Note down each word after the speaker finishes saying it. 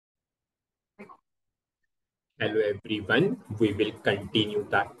Hello everyone, we will continue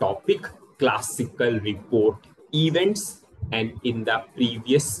the topic classical report events, and in the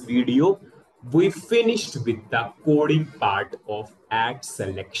previous video we finished with the coding part of add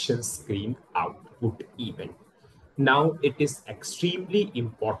selection screen output event. Now it is extremely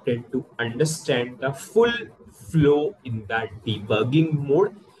important to understand the full flow in the debugging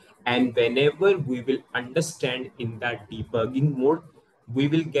mode, and whenever we will understand in the debugging mode, we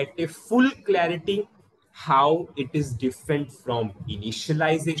will get a full clarity how it is different from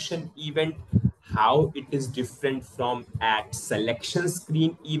initialization event, how it is different from add selection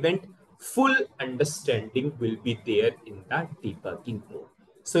screen event. Full understanding will be there in the debugging mode.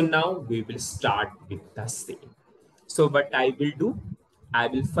 So now we will start with the same. So what I will do, I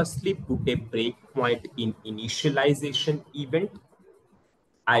will firstly put a breakpoint in initialization event.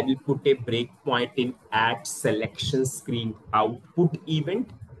 I will put a breakpoint in add selection screen output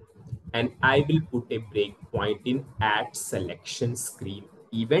event, and I will put a breakpoint in add selection screen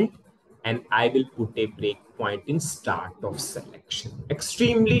event, and I will put a breakpoint in start of selection.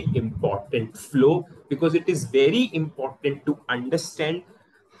 Extremely important flow, because it is very important to understand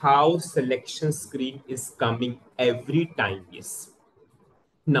how selection screen is coming every time. Yes.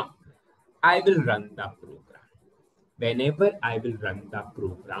 Now, I will run the program. Whenever I will run the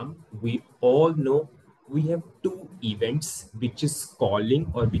program, we all know we have two events which is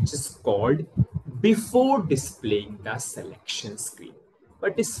calling or which is called before displaying the selection screen.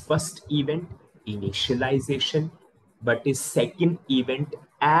 What is first event? Initialization. But is second event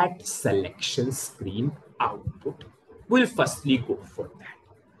add selection screen output? We'll firstly go for that.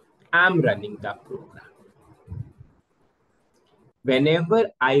 I'm running the program.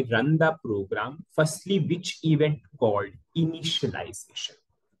 Whenever I run the program, firstly, which event called initialization?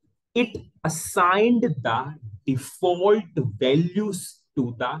 It assigned the default values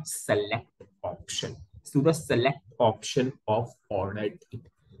to the select option, of ordered it.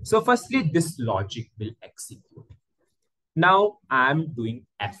 So firstly, this logic will execute. Now I'm doing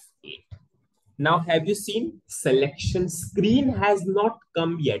F8. Now, have you seen selection screen has not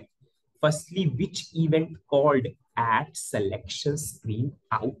come yet? Firstly, which event called add selection screen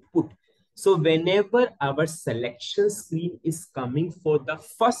output? So whenever our selection screen is coming for the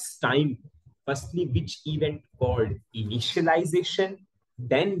first time, firstly, which event called initialization,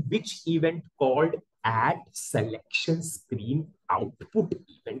 then which event called add selection screen output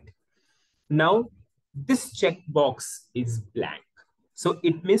event. Now, this checkbox is blank. So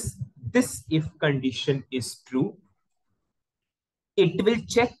it means this if condition is true, it will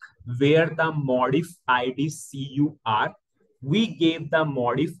check where the modif ID CUR. We gave the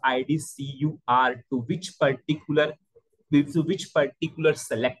modif ID CUR to which particular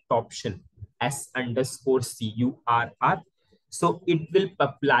select option, S underscore CURR. So it will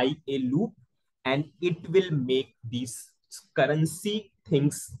apply a loop and it will make these currency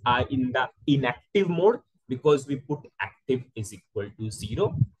things are in the inactive mode, because we put active is equal to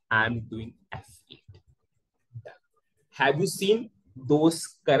 0. I'm doing F8. Have you seen those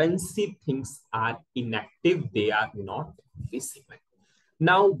currency things are inactive? They are not visible.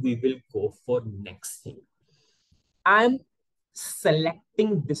 Now we will go for next thing. I'm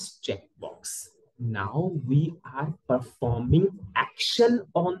selecting this checkbox. Now we are performing action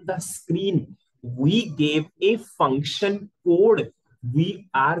on the screen. We gave a function code. We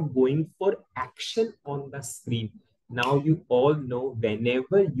are going for action on the screen. Now you all know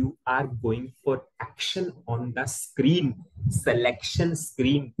whenever you are going for action on the screen, selection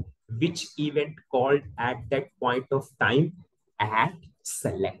screen, which event called at that point of time? Add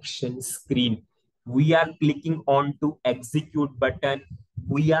selection screen. We are clicking on to execute button.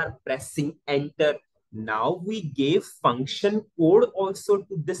 We are pressing enter. Now we gave function code also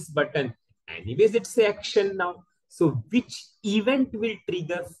to this button. Anyways, it's a action now. So which event will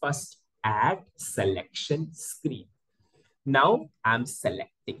trigger first? Add selection screen. Now I'm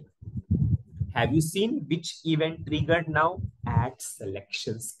selecting. Have you seen which event triggered now? Add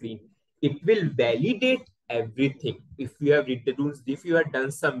selection screen. It will validate everything. If you have introduced, if you have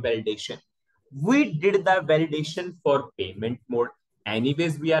done some validation, we did the validation for payment mode.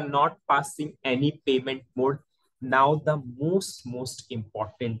 Anyways, we are not passing any payment mode. Now the most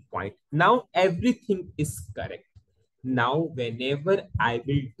important point. Now everything is correct. Now whenever I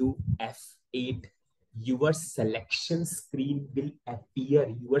will do F8, your selection screen will appear.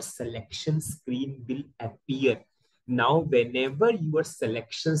 Your selection screen will appear. Now, whenever your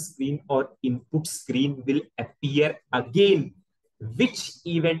selection screen or input screen will appear again, which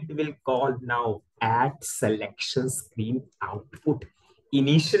event will call now? Add selection screen output.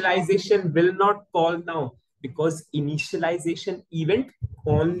 Initialization will not call now. because initialization event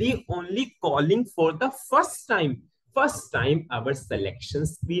only calling for the first time. First time our selection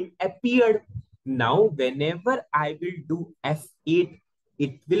screen appeared. Now, whenever I will do F8,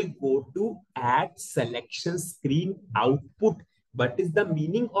 it will go to add selection screen output. What is the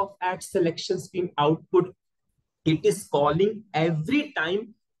meaning of add selection screen output? It is calling every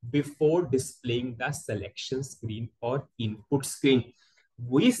time before displaying the selection screen or input screen.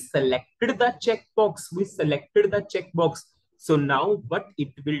 We selected the checkbox. So now what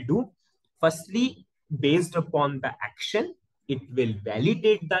it will do? Firstly, based upon the action, it will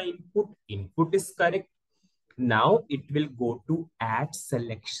validate the input. Input is correct. Now it will go to add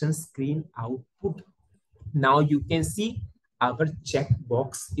selection screen output. Now you can see our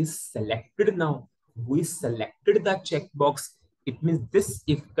checkbox is selected now. We selected the checkbox. It means this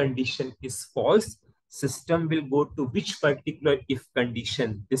if condition is false, system will go to which particular if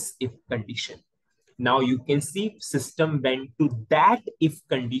condition? This if condition. Now you can see system went to that if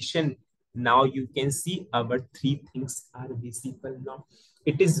condition. Now you can see our three things are visible now.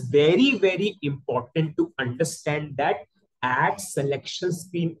 It is very, very important to understand that add selection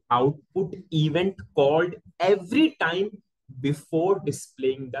screen output event called every time before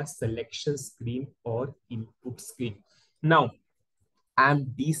displaying the selection screen or input screen. Now, I'm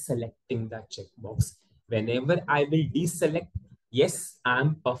deselecting the checkbox. Whenever I will deselect, yes,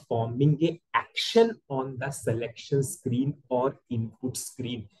 I'm performing a action on the selection screen or input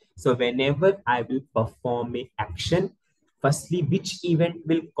screen. So whenever I will perform a action, firstly, which event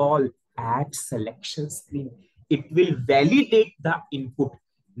will call add selection screen? It will validate the input.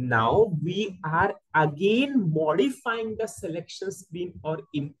 Now we are again modifying the selection screen or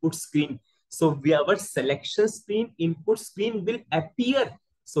input screen. So our selection screen, input screen will appear.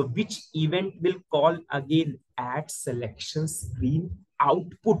 So which event will call again add selection screen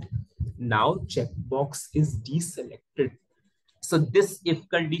output? Now checkbox is deselected. So this if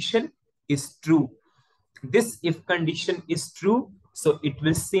condition is true. This if condition is true, so it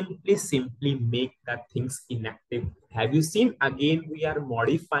will simply make the things inactive. Have you seen? Again, we are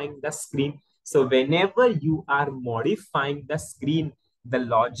modifying the screen. So whenever you are modifying the screen, the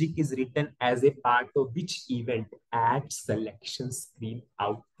logic is written as a part of which event? Add selection screen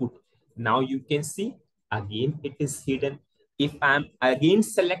output. Now you can see, again, it is hidden. If I'm again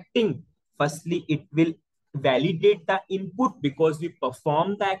selecting, firstly, it will validate the input because we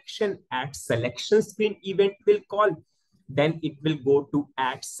perform the action at selection screen event will call. Then it will go to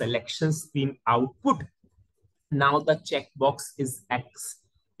add selection screen output. Now the checkbox is X.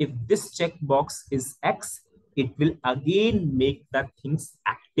 If this checkbox is X, it will again make the things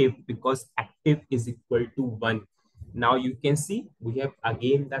active because active is equal to 1. Now you can see we have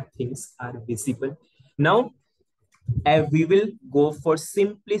again the things are visible. Now we will go for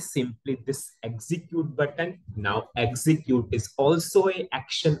simply this execute button. Now execute is also a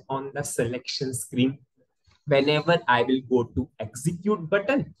action on the selection screen. Whenever I will go to execute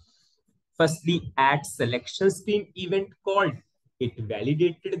button, firstly add selection screen event called. It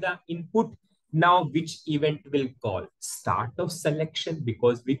validated the input. Now which event will call? Start of selection,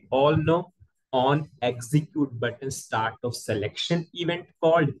 because we all know on execute button start of selection event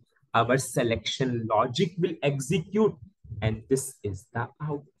called, our selection logic will execute, and this is the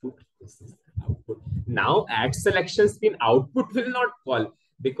output. This is the output. Now add selection screen output will not call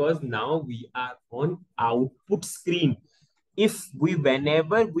because now we are on output screen. If we,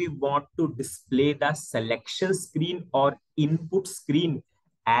 whenever we want to display the selection screen or input screen,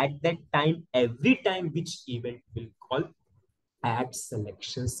 at that time, every time which event will call? Add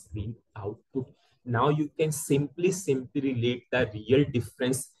selection screen output. Now you can simply relate the real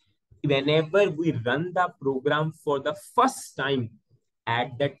difference. Whenever we run the program for the first time,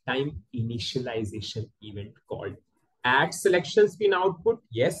 at that time initialization event called. Add selection screen output,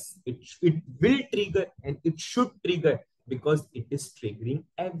 yes, it will trigger and it should trigger because it is triggering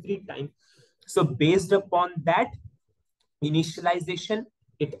every time. So based upon that initialization,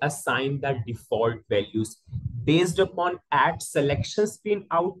 it assigned the default values. Based upon add selection screen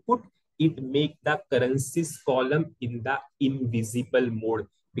output, it make the currencies column in the invisible mode,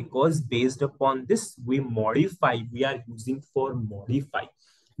 because based upon this we modify, we are using for modify.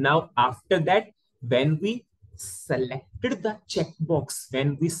 Now after that, when we selected the checkbox,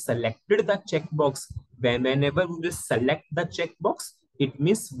 whenever we will select the checkbox, it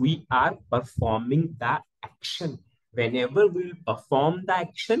means we are performing the action. Whenever we will perform the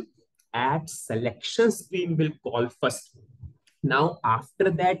action, add selection screen will call first. Now after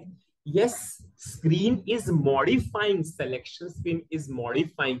that, yes, screen is modifying, selection screen is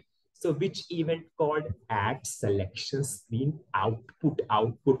modifying. So which event called? Add selection screen output.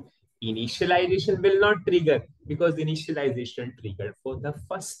 Initialization will not trigger because initialization triggered for the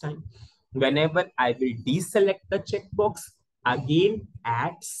first time. Whenever I will deselect the checkbox, again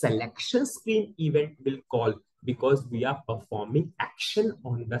add selection screen event will call because we are performing action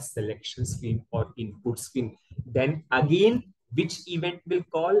on the selection screen or input screen. Then again, which event will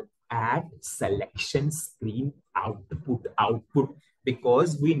call? Add selection screen output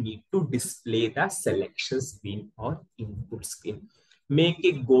because we need to display the selection screen or input screen. Make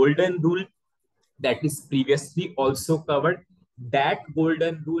a golden rule that is previously also covered. That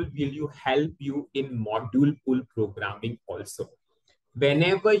golden rule will you help you in module pool programming also.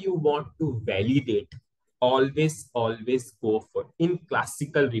 Whenever you want to validate, always go for in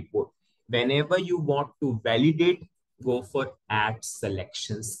classical report. Whenever you want to validate, go for add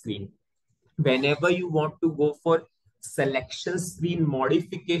selection screen. Whenever you want to go for selection screen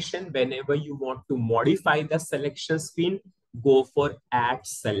modification, whenever you want to modify the selection screen, go for add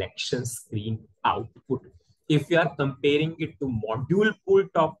selection screen output. If you are comparing it to module pool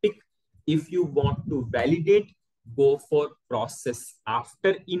topic, if you want to validate, go for process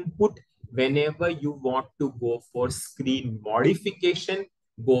after input. Whenever you want to go for screen modification,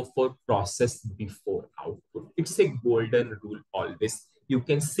 go for process before output. It's a golden rule always. You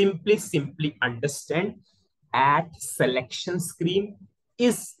can simply understand at selection screen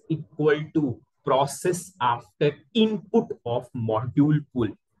is equal to process after input of module pool.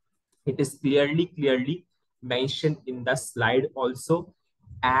 It is clearly mentioned in the slide also.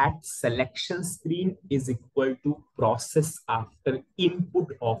 At selection screen is equal to process after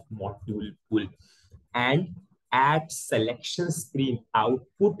input of module pool, and at selection screen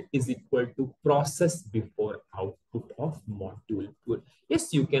output is equal to process before output of module pool.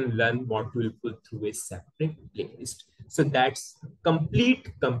 Yes, you can learn module pool through a separate playlist. So that's complete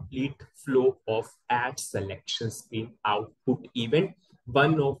flow of at selection screen output event,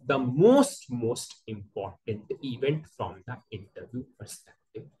 one of the most important event from the interview perspective.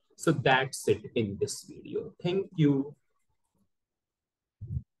 So that's it in this video. Thank you.